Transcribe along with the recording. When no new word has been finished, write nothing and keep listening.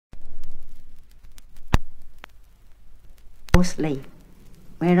mostly.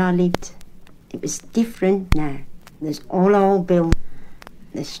 Where I lived, it was different now. There's all old built.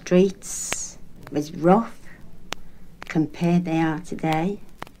 The streets was rough compared they are today.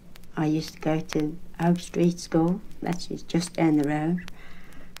 I used to go to Oak Street School, that's just down the road,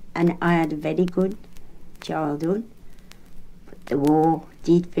 and I had a very good childhood. But the war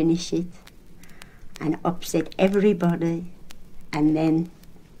did finish it and upset everybody, and then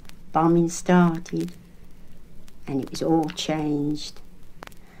bombing started and it was all changed,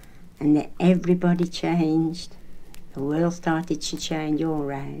 and then everybody changed. The world started to change all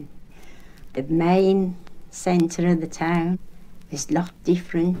round. The main centre of the town is a lot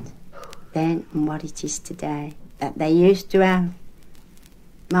different then and what it is today. That they used to have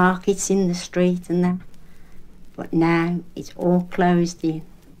markets in the street and that, but now it's all closed in.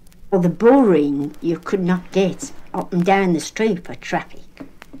 Well, the bull ring you could not get up and down the street for traffic,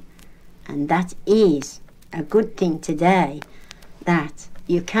 and that is a good thing today, that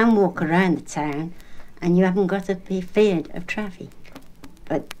you can walk around the town and you haven't got to be feared of traffic.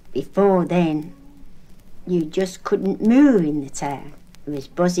 But before then, you just couldn't move in the town. There was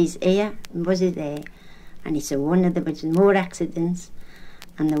buses here and buses there, and it's a wonder there was more accidents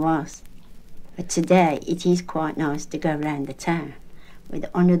than there was. But today, it is quite nice to go around the town with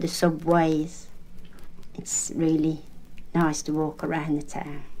under the subways. It's really nice to walk around the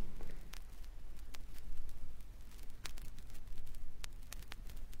town.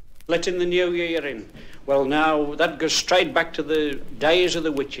 Letting the new year in. Well, now, that goes straight back to the days of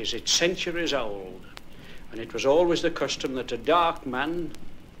the witches. It's centuries old. And it was always the custom that a dark man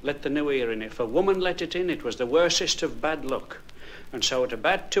let the new year in. If a woman let it in, it was the worstest of bad luck. And so at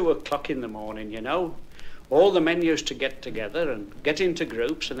about 2 o'clock in the morning, you know, all the men used to get together and get into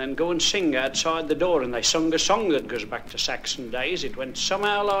groups and then go and sing outside the door. And they sung a song that goes back to Saxon days. It went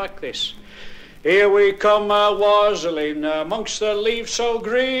somehow like this. Here we come a-wazzling amongst the leaves so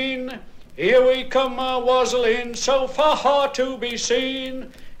green. Here we come a-wazzling so far to be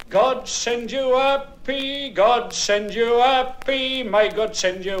seen. God send you happy, God send you happy, may God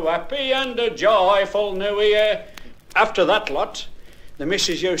send you happy and a joyful new year. After that lot, the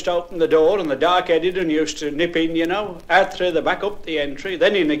missus used to open the door and the dark-headed and used to nip in, you know, out through the back up the entry,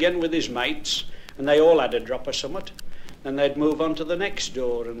 then in again with his mates, and they all had a drop of summit. And they'd move on to the next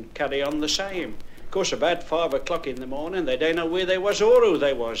door and carry on the same. Of course, about 5 o'clock in the morning, they didn't know where they was or who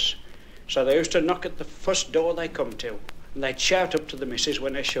they was. So they used to knock at the first door they come to. And they'd shout up to the missus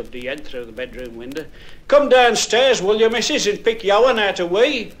when they shoved the head through the bedroom window. Come downstairs, will you, missus, and pick Johan out of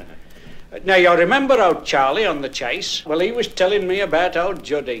wee. Now, you remember old Charlie on the chase? Well, he was telling me about old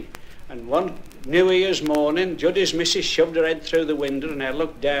Juddy. And one New Year's morning, Juddy's missus shoved her head through the window and I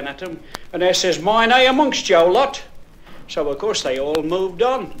looked down at him. And I says, mine eye amongst you lot. So, of course, they all moved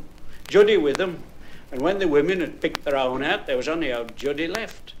on, Juddy with them. And when the women had picked their own out, there was only old Juddy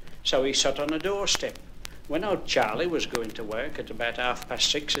left. So he sat on a doorstep. When old Charlie was going to work at about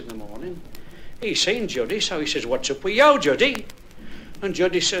 6:30 in the morning, he seen Juddy, so he says, what's up with you, Juddy? And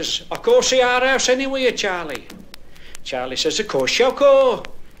Juddy says, of course, you our house anyway, Charlie. Charlie says, of course you go.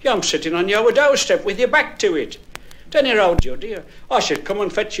 I'm sitting on your doorstep with your back to it. Then here, old Juddy, I should come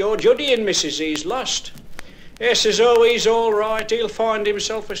and fetch your Juddy in, missus, he's lost. He says, oh, he's all right, he'll find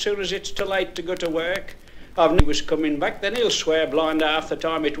himself as soon as it's too late to go to work. I've knew he was coming back, then he'll swear blind half the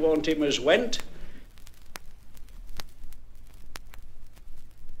time it wasn't him as went.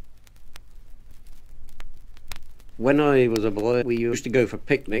 When I was a boy, we used to go for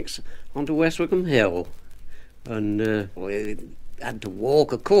picnics onto West Wickham Hill. And we had to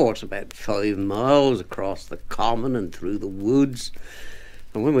walk, of course, about 5 miles across the common and through the woods.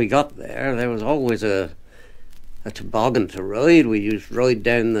 And when we got there, there was always a toboggan to ride. We used to ride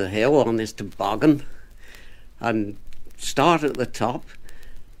down the hill on this toboggan and start at the top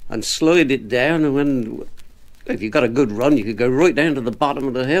and slide it down, and when, if you got a good run, you could go right down to the bottom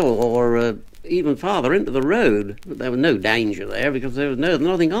of the hill or even farther into the road. But there was no danger there because there was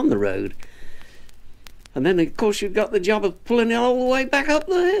nothing on the road. And then, of course, you got the job of pulling it all the way back up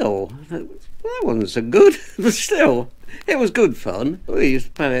the hill. Well, that wasn't so good, but still, it was good fun. We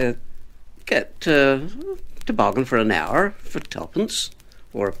used to get toboggan for an hour for 2p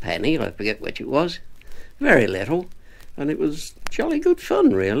or a penny, I forget which it was. Very little, and it was jolly good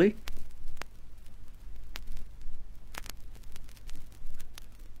fun, really.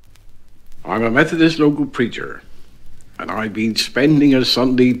 I'm a Methodist local preacher, and I'd been spending a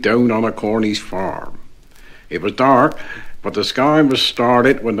Sunday down on a Cornish farm. It was dark, but the sky was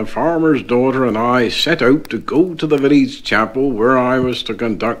starlit when the farmer's daughter and I set out to go to the village chapel where I was to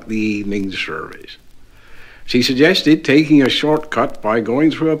conduct the evening service. She suggested taking a shortcut by going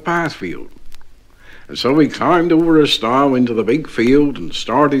through a path field. And so we climbed over a stile into the big field and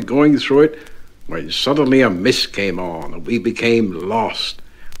started going through it, when suddenly a mist came on and we became lost.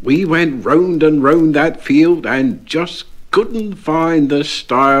 We went round and round that field and just couldn't find the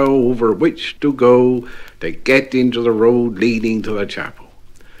stile over which to go to get into the road leading to the chapel.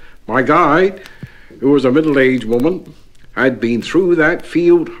 My guide, who was a middle-aged woman, had been through that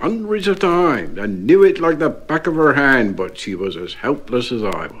field hundreds of times and knew it like the back of her hand, but she was as helpless as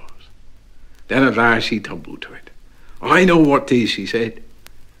I was. Then at last she tumbled to it. "I know what 'tis," she said.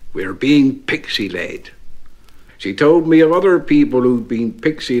 "We're being pixie-led." She told me of other people who'd been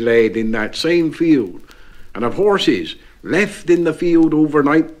pixie-led in that same field, and of horses left in the field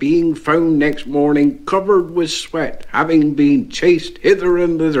overnight being found next morning covered with sweat, having been chased hither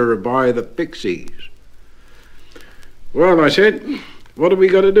and thither by the pixies. "Well," I said, "what have we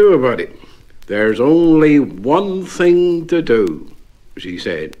got to do about it?" "There's only one thing to do," she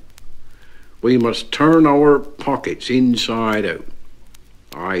said. "We must turn our pockets inside out."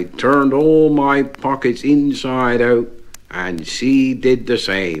 I turned all my pockets inside out, and she did the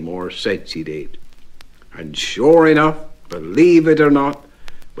same, or said she did. And sure enough, believe it or not,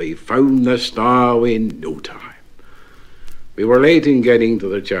 we found the stile in no time. We were late in getting to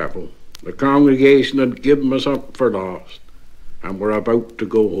the chapel. The congregation had given us up for lost, and were about to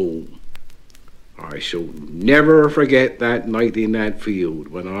go home. I shall never forget that night in that field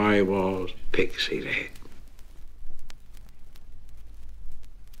when I was pixie-led.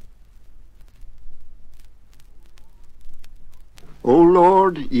 O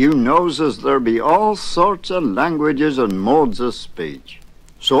Lord, you knows as there be all sorts of languages and modes of speech.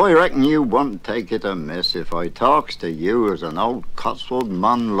 So I reckon you won't take it amiss if I talks to you as an old Cotswold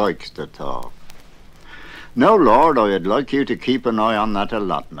man likes to talk. Now, Lord, I'd like you to keep an eye on that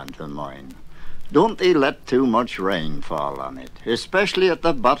allotment of mine. Don't thee let too much rain fall on it, especially at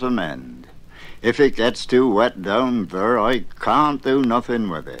the bottom end. If it gets too wet down there, I can't do nothing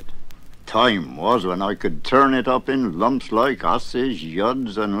with it. Time was when I could turn it up in lumps like osses'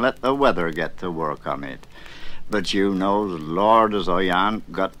 yuds and let the weather get to work on it. But you knows, Lord, as I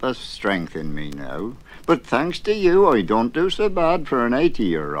ain't got the strength in me now. But thanks to you, I don't do so bad for an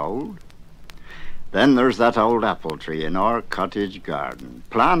 80-year-old. Then there's that old apple tree in our cottage garden,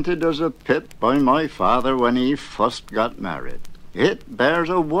 planted as a pip by my father when he first got married. It bears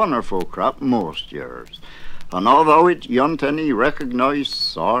a wonderful crop most years, and although it yunt any recognised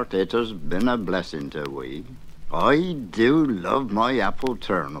sort, it has been a blessing to we. I do love my apple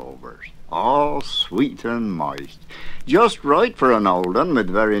turnovers, all sweet and moist, just right for an old un with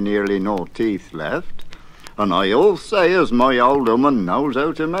very nearly no teeth left. And I'll say as my old woman knows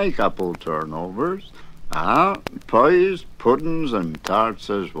how to make apple turnovers, pies, puddings and tarts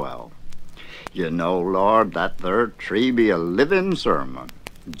as well. You know, Lord, that there tree be a living sermon.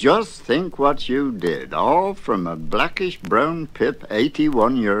 Just think what you did, all from a blackish-brown pip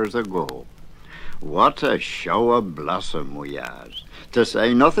 81 years ago. What a show of blossom we has, to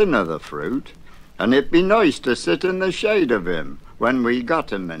say nothing of the fruit. And it be nice to sit in the shade of him when we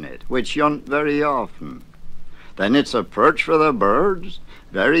got him in it, which yunt very often. Then it's a perch for the birds,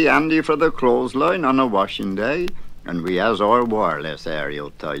 very handy for the clothesline on a washing day, and we has our wireless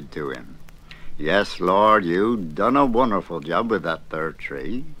aerial tied to him. Yes, Lord, you done a wonderful job with that there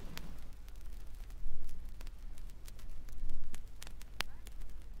tree.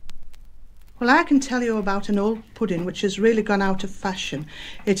 Well, I can tell you about an old pudding which has really gone out of fashion.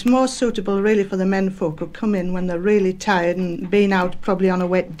 It's more suitable really for the men folk who come in when they're really tired and been out probably on a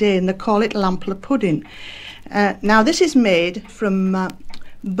wet day, and they call it lampler pudding. Now, this is made from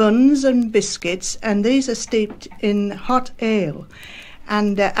buns and biscuits, and these are steeped in hot ale.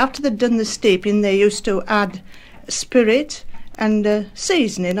 And after they'd done the steeping, they used to add spirit and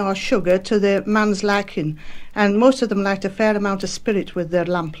seasoning or sugar to the man's liking. And most of them liked a fair amount of spirit with their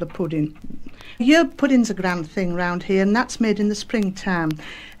lampler pudding. Yerb pudding's a grand thing round here, and that's made in the springtime.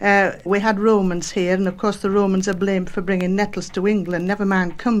 We had Romans here, and of course the Romans are blamed for bringing nettles to England, never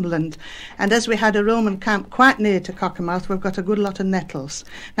mind Cumberland. And as we had a Roman camp quite near to Cockermouth, we've got a good lot of nettles.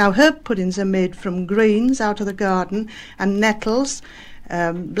 Now, herb puddings are made from greens out of the garden and nettles,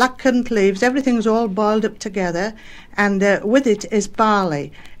 black currant leaves, everything's all boiled up together, and with it is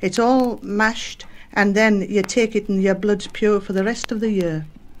barley. It's all mashed, and then you take it and your blood's pure for the rest of the year.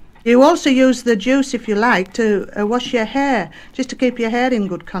 You also use the juice, if you like, to wash your hair, just to keep your hair in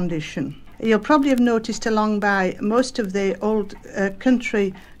good condition. You'll probably have noticed along by most of the old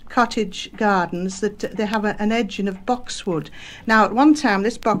country cottage gardens that they have an edging of boxwood. Now, at one time,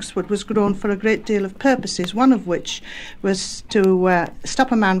 this boxwood was grown for a great deal of purposes, one of which was to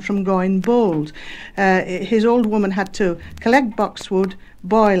stop a man from going bald. His old woman had to collect boxwood,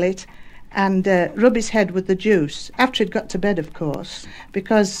 boil it, and rub his head with the juice, after he'd got to bed, of course,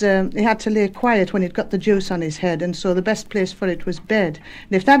 because he had to lay quiet when he'd got the juice on his head, and so the best place for it was bed.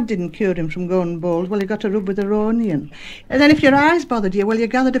 And if that didn't cure him from going bald, well, he got to rub with a raw onion. And then if your eyes bothered you, well, you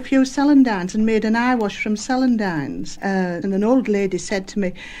gathered a few celandines and made an eye wash from celandines. And an old lady said to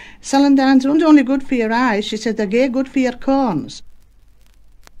me, celandines aren't only good for your eyes, she said, they're gay good for your corns.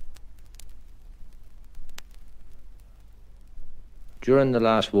 During the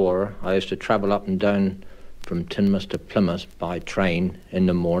last war, I used to travel up and down from Teignmouth to Plymouth by train in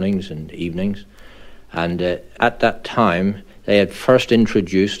the mornings and evenings. And at that time, they had first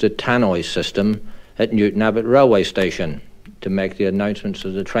introduced a tannoy system at Newton Abbot railway station to make the announcements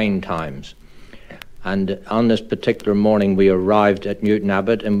of the train times. And on this particular morning, we arrived at Newton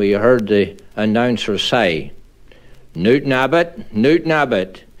Abbot and we heard the announcer say, Newton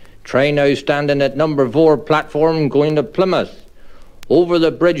Abbot, train now standing at number 4 platform going to Plymouth. Over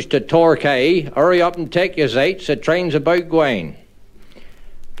the bridge to Torquay, hurry up and take your seats, the train's about going.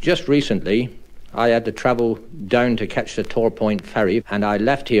 Just recently, I had to travel down to catch the Torpoint ferry, and I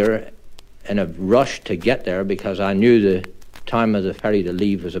left here in a rush to get there because I knew the time of the ferry to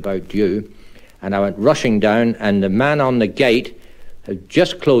leave was about due. And I went rushing down, and the man on the gate was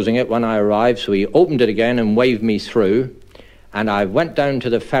just closing it when I arrived, so he opened it again and waved me through. And I went down to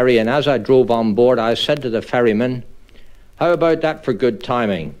the ferry, and as I drove on board, I said to the ferryman, how about that for good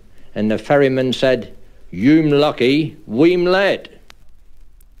timing? And the ferryman said, you'm lucky, we'm late.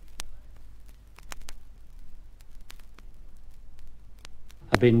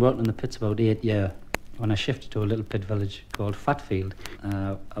 I've been working in the pits about 8 years when I shifted to a little pit village called Fatfield.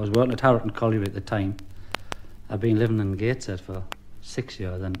 I was working at Harrington Colliery at the time. I've been living in Gateshead for 6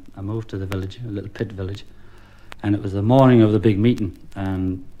 years, then I moved to the village, a little pit village, and it was the morning of the big meeting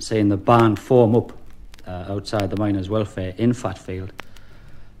and seeing the band form up outside the miners' welfare in Fatfield.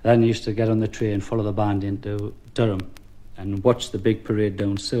 Then I used to get on the train, follow the band into Durham and watch the big parade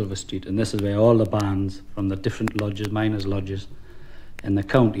down Silver Street, and this is where all the bands from the different lodges, miners' lodges in the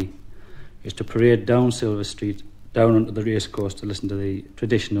county, used to parade down Silver Street, down onto the racecourse to listen to the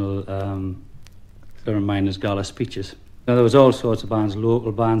traditional Durham Miners' Gala speeches. Now, there was all sorts of bands,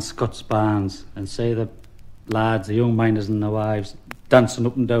 local bands, Scots bands, and say the lads, the young miners and their wives, dancing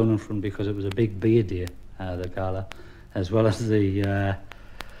up and down in front because it was a big beer day, the gala, as well as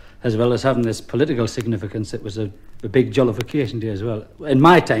having this political significance. It was a big jollification day as well. In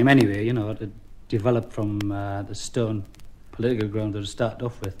my time, anyway, you know, it developed from the stone political ground that it started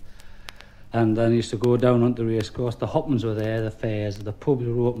off with. And then I used to go down onto the racecourse. The hoppings were there, the fairs, the pubs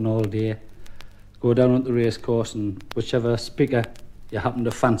were open all day. Go down onto the racecourse, and whichever speaker you happen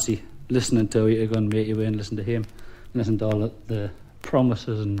to fancy listening to, you're going to make your way and listen to him. Listen to all the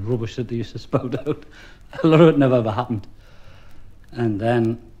promises and rubbish that they used to spout out. A lot of it never ever happened. And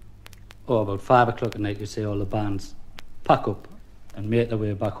then, about 5 o'clock at night, you'd see all the bands pack up and make their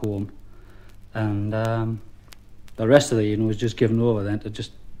way back home. And the rest of the evening was just given over then to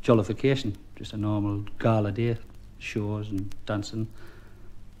just jollification, just a normal gala day, shows and dancing.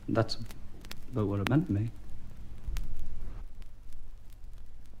 And that's about what it meant to me.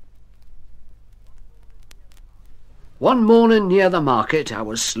 One morning near the market I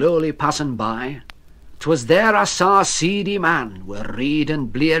was slowly passing by. 'Twas there I saw a seedy man with a red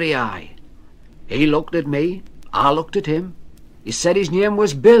and bleary eye. He looked at me, I looked at him. He said his name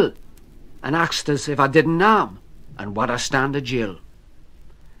was Bill, and asked us if I didn't know him, and what I stand a Jill.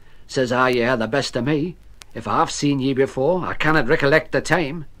 Says I, yeah, the best of me. If I've seen ye before, I cannot recollect the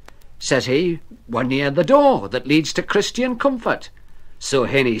time. Says he, we're near the door that leads to Christian comfort. So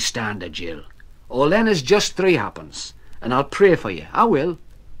henny stand a Jill. All then is just 3 happens, and I'll pray for you, I will.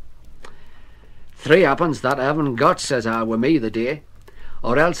 3 happens that I haven't got, says I, with me the day,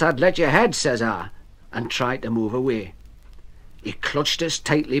 or else I'd let you head, says I, and tried to move away. He clutched us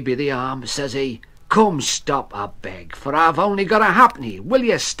tightly by the arm, says he, come stop, I beg, for I've only got a halfpenny, will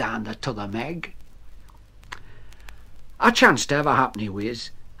you stand a t'other meg? I chanced to have a halfpenny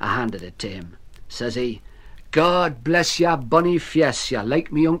whiz, I handed it to him. Says he, God bless ya bonny fess, ya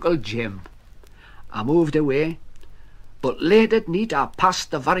like me Uncle Jim. I moved away, but late at night I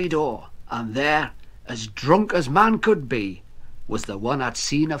passed the very door, and there, as drunk as man could be, was the one I'd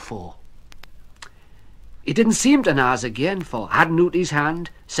seen afore. He didn't seem to naz again, for hadn't out his hand.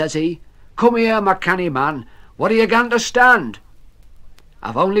 Says he, come here, my canny man, what are you going to stand?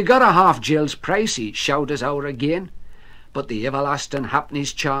 I've only got a half Jill's price, he shouted us out again, but the everlasting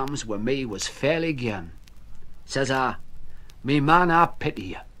happiness charms with me was fairly gone. Says I, me man, I pity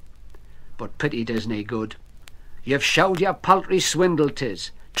you. But pity does nae good. You've showed your paltry swindle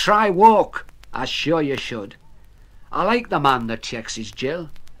 'tis. Try walk, as sure you should. I like the man that checks his Jill,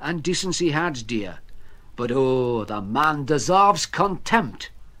 and decency had dear, but oh, the man deserves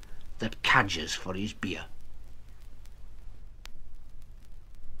contempt that cadges for his beer.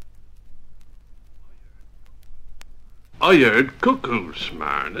 I heard cuckoos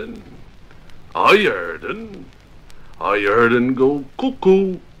marnin'. I heard un go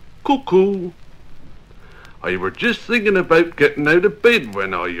cuckoo, cuckoo. I were just thinking about getting out of bed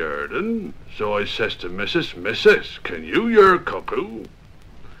when I heard un, so I says to Missus, can you hear cuckoo?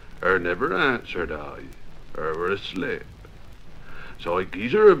 Her never answered her were asleep. So I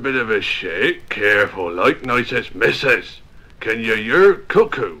gives her a bit of a shake, careful like, and I says, Missus, can you hear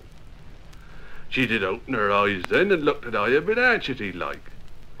cuckoo? She did open her eyes then and looked at I a bit agity like.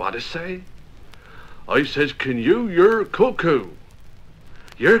 What I say? I says, can you hear cuckoo?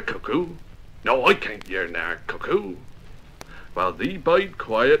 Hear cuckoo? No, I can't hear nar cuckoo. Well, thee bide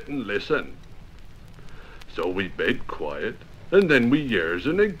quiet and listen. So we bed quiet, and then we hears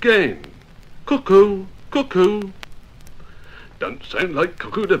un again. Cuckoo, cuckoo. Don't sound like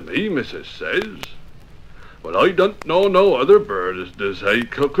cuckoo to me, Missus says. Well, I don't know no other bird as does say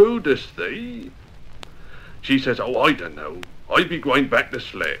cuckoo, does thee? She says, oh, I don't know. I be going back to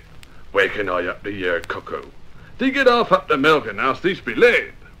sleep. Waking I up to hear cuckoo. Thee get off up the milking house, thee's be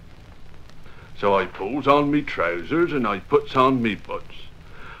late. So I pulls on me trousers and I puts on me boots.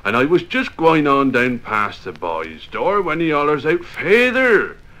 And I was just going on down past the boy's door when he hollers out,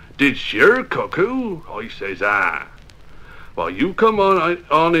 Feyther, did shear cuckoo? I says, ah. Well, you come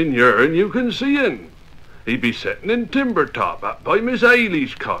on in here and you can see him. He be sitting in timber top up by Miss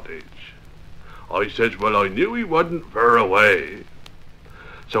Ailey's cottage. I says, well, I knew he wasn't fur away.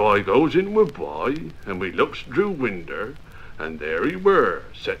 So I goes in with boy, and we looks through winder, and there he were,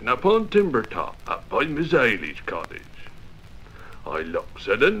 sitting up on timber top up by Miss Ailey's cottage. I looks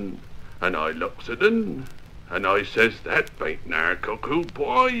at un, and I looks at un, and I says, that bain't nar cuckoo,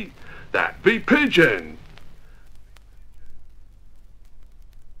 boy, that be pigeon.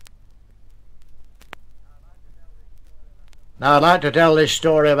 Now, I'd like to tell this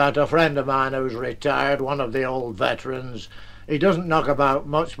story about a friend of mine who's retired, one of the old veterans. He doesn't knock about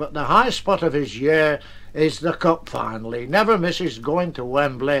much, but the high spot of his year is the cup final. He never misses going to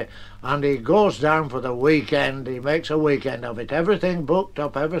Wembley, and he goes down for the weekend. He makes a weekend of it. Everything booked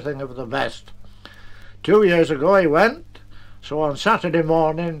up, everything of the best. 2 years ago he went, so on Saturday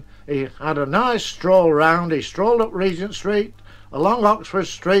morning he had a nice stroll round. He strolled up Regent Street, along Oxford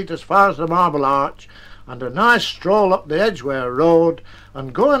Street as far as the Marble Arch, and a nice stroll up the Edgware Road,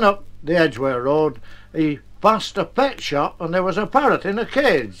 and going up the Edgware Road he passed a pet shop, and there was a parrot in a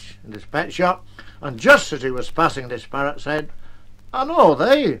cage in this pet shop, and just as he was passing this parrot said, I know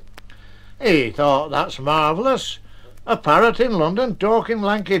thee. He thought, that's marvellous, a parrot in London talking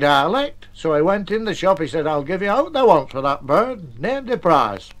lanky dialect. So he went in the shop, he said, I'll give you out thou want for that bird, name the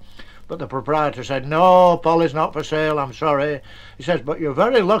price. But the proprietor said, no, Polly's not for sale, I'm sorry. He says, but you're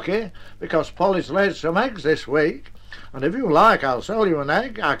very lucky, because Polly's laid some eggs this week, and if you like, I'll sell you an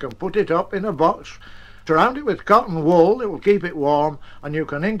egg. I can put it up in a box, surround it with cotton wool, it will keep it warm, and you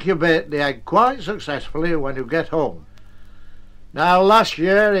can incubate the egg quite successfully when you get home. Now, last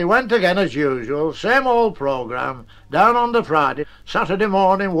year he went again as usual, same old programme, down on the Friday. Saturday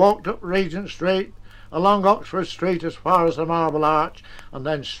morning walked up Regent Street, along Oxford Street as far as the Marble Arch, and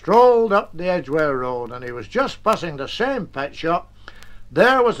then strolled up the Edgware Road, and he was just passing the same pet shop.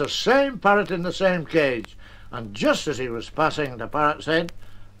 There was the same parrot in the same cage, and just as he was passing, the parrot said,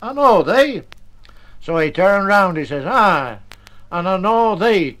 I know thee. So he turned round, he says, aye, and I know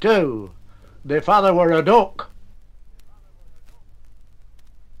thee too. Thy father were a duck.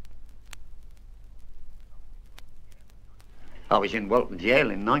 I was in Walton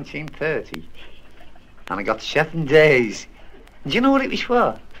Jail in 1930, and I got 7 days. Do you know what it was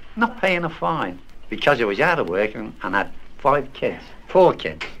for? Not paying a fine, because I was out of work and had 4 kids,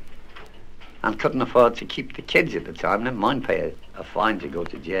 and couldn't afford to keep the kids at the time, never mind pay a fine to go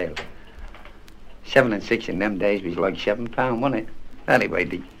to jail. 7 and 6 in them days was like £7, wasn't it? Anyway,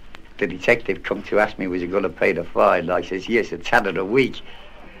 the detective come to ask me was I going to pay the fine. I says, yes, it's had it a week.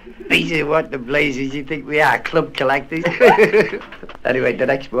 He said, what the blazes you think we are, club collectors? Anyway, the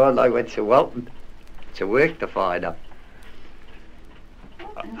next morning I went to Walton to work the fine up.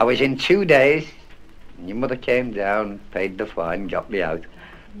 I was in 2 days, and your mother came down, paid the fine, got me out.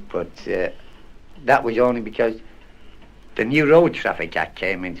 But that was only because the new Road Traffic Act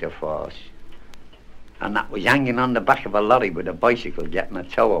came into force, and that was hanging on the back of a lorry with a bicycle getting a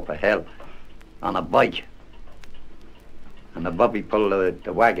tow up a hill on a bike. And the bobby pulled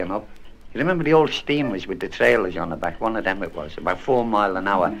the wagon up. You remember the old steamers with the trailers on the back? One of them it was, about 4 miles an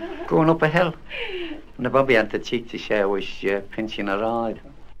hour, going up a hill. And the bobby had the cheek to say I was pinching a ride.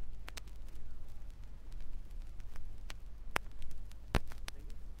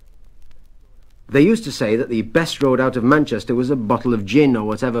 They used to say that the best road out of Manchester was a bottle of gin or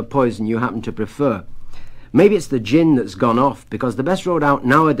whatever poison you happen to prefer. Maybe it's the gin that's gone off, because the best road out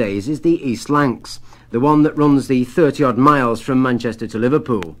nowadays is the East Lancs, the one that runs the 30-odd miles from Manchester to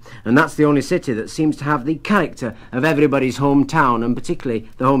Liverpool, and that's the only city that seems to have the character of everybody's hometown, and particularly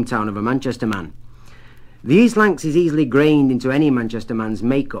the hometown of a Manchester man. The East Lancs is easily grained into any Manchester man's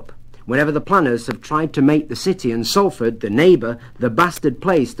make-up. Whenever the planners have tried to make the city and Salford, the neighbour, the bastard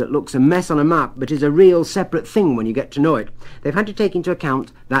place that looks a mess on a map but is a real separate thing when you get to know it, they've had to take into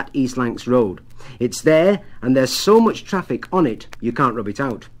account that East Lancs road. It's there, and there's so much traffic on it, you can't rub it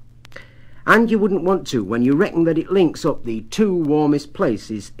out. And you wouldn't want to when you reckon that it links up the two warmest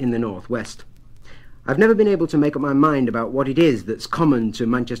places in the northwest. I've never been able to make up my mind about what it is that's common to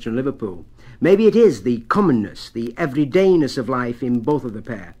Manchester and Liverpool. Maybe it is the commonness, the everydayness of life in both of the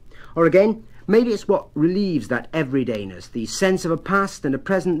pair. Or again, maybe it's what relieves that everydayness, the sense of a past and a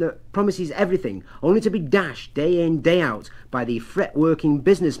present that promises everything, only to be dashed day in, day out by the fret-working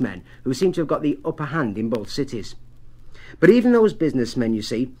businessmen who seem to have got the upper hand in both cities. But even those businessmen, you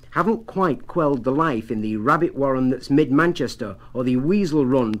see, haven't quite quelled the life in the rabbit warren that's mid-Manchester, or the weasel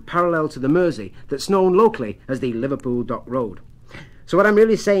run parallel to the Mersey that's known locally as the Liverpool Dock Road. So what I'm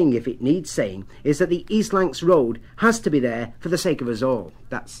really saying, if it needs saying, is that the East Lancs Road has to be there for the sake of us all.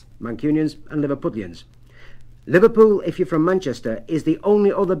 That's Mancunians and Liverpudlians. Liverpool, if you're from Manchester, is the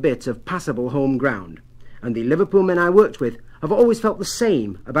only other bit of passable home ground. And the Liverpool men I worked with have always felt the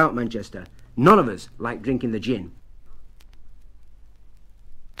same about Manchester. None of us like drinking the gin.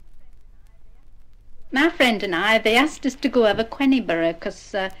 My friend and I, they asked us to go over Queniborough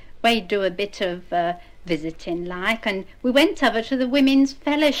because we do a bit of visiting like, and we went over to the Women's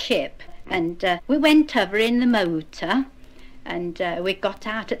Fellowship, and we went over in the motor, and we got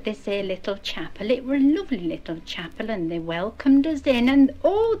out at this here little chapel. It were a lovely little chapel, and they welcomed us in, and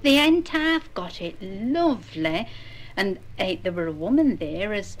oh, the entire got it lovely. And there were a woman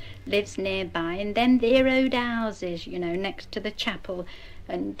there as lives nearby, and them there old houses, you know, next to the chapel,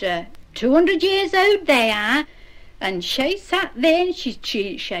 and 200 years old they are. And she sat there, and she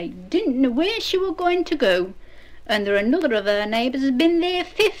didn't know where she were going to go. And there another of her neighbours has been there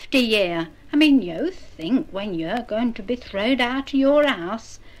 50 years. I mean, you think when you're going to be thrown out of your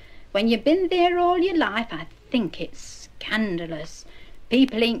house, when you've been there all your life, I think it's scandalous.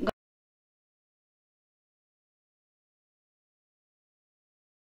 People ain't